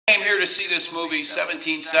came here to see this movie,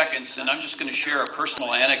 17 Seconds, and I'm just going to share a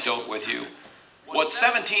personal anecdote with you. What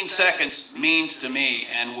 17 Seconds means to me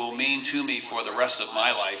and will mean to me for the rest of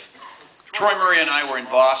my life. Troy Murray and I were in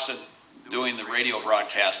Boston doing the radio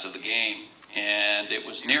broadcast of the game, and it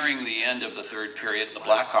was nearing the end of the third period. The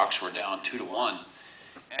Blackhawks were down 2-1.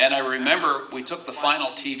 And I remember we took the final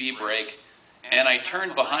TV break, and I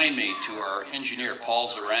turned behind me to our engineer, Paul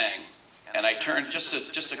Zarang, and I turned just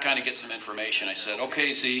to kind of get some information. I said,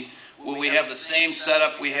 okay, Z, will we have the same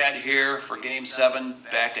setup we had here for Game 7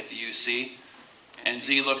 back at the UC? And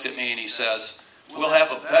Z looked at me and he says, we'll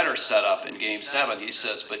have a better setup in Game 7. He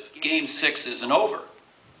says, but Game 6 isn't over.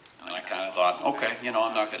 And I kind of thought, okay, you know,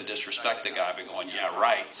 I'm not going to disrespect the guy by going, yeah,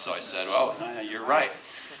 right. So I said, oh, you're right.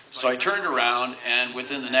 So I turned around, and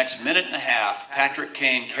within the next minute and a half, Patrick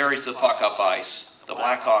Kane carries the puck up ice. The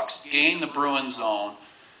Blackhawks gain the Bruin zone.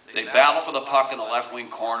 They battle for the puck in the left wing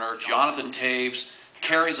corner. Jonathan Toews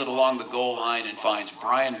carries it along the goal line and finds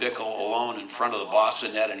Brian Bickle alone in front of the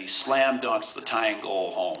Boston net, and he slam dunks the tying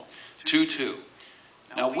goal home. 2-2.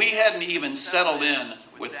 Now, we hadn't even settled in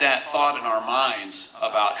with that thought in our minds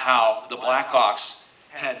about how the Blackhawks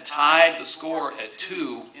had tied the score at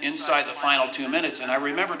 2 inside the final 2 minutes. And I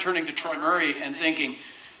remember turning to Troy Murray and thinking,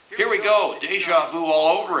 here we go, deja vu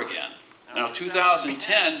all over again. Now,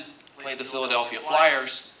 2010 played the Philadelphia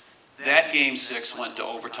Flyers. That Game 6 went to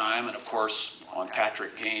overtime, and of course, on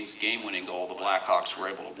Patrick Kane's game-winning goal, the Blackhawks were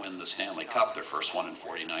able to win the Stanley Cup, their first one in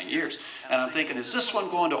 49 years. And I'm thinking, is this one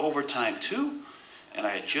going to overtime too? And I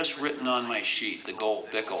had just written on my sheet the goal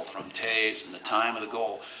Bickle from Toews and the time of the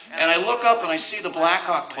goal. And I look up and I see the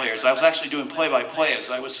Blackhawk players. I was actually doing play-by-play as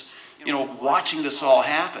I was, you know, watching this all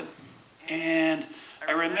happen. And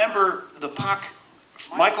I remember the puck,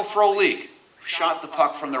 Michael Frolik shot the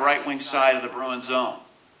puck from the right wing side of the Bruin zone.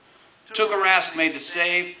 Tuukka Rask made the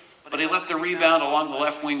save, but he left the rebound along the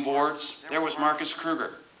left wing boards. There was Marcus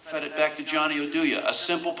Kruger. Fed it back to Johnny Oduya. A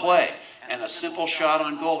simple play and a simple shot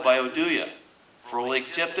on goal by Oduya.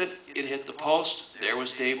 Frolik tipped it, it hit the post. There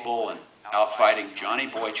was Dave Bolin out fighting Johnny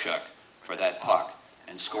Boychuk for that puck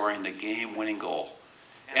and scoring the game-winning goal.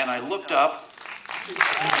 And I looked up.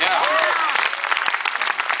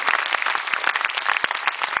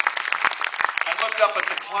 I looked up at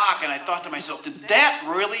the clock and I thought to myself, did that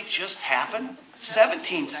really just happen?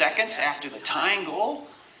 17 seconds after the tying goal?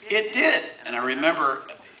 It did. And I remember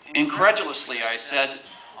incredulously I said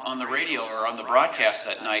on the radio or on the broadcast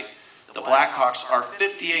that night, the Blackhawks are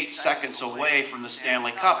 58 seconds away from the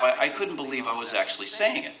Stanley Cup. I couldn't believe I was actually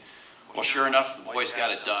saying it. Well, sure enough, the boys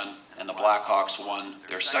got it done, and the Blackhawks won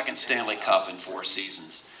their second Stanley Cup in 4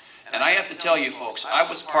 seasons. And I have to tell you, folks, I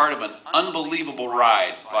was part of an unbelievable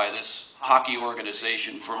ride by this hockey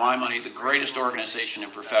organization. For my money, the greatest organization in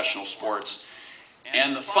professional sports.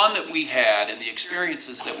 And the fun that we had and the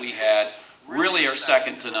experiences that we had really are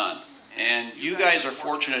second to none. And you guys are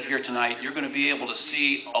fortunate here tonight. You're going to be able to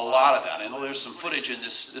see a lot of that. I know there's some footage in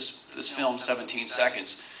this film, 17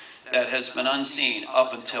 Seconds, that has been unseen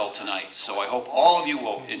up until tonight. So I hope all of you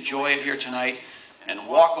will enjoy it here tonight and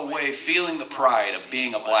walk away feeling the pride of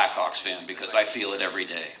being a Blackhawks fan, because I feel it every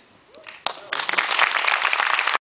day.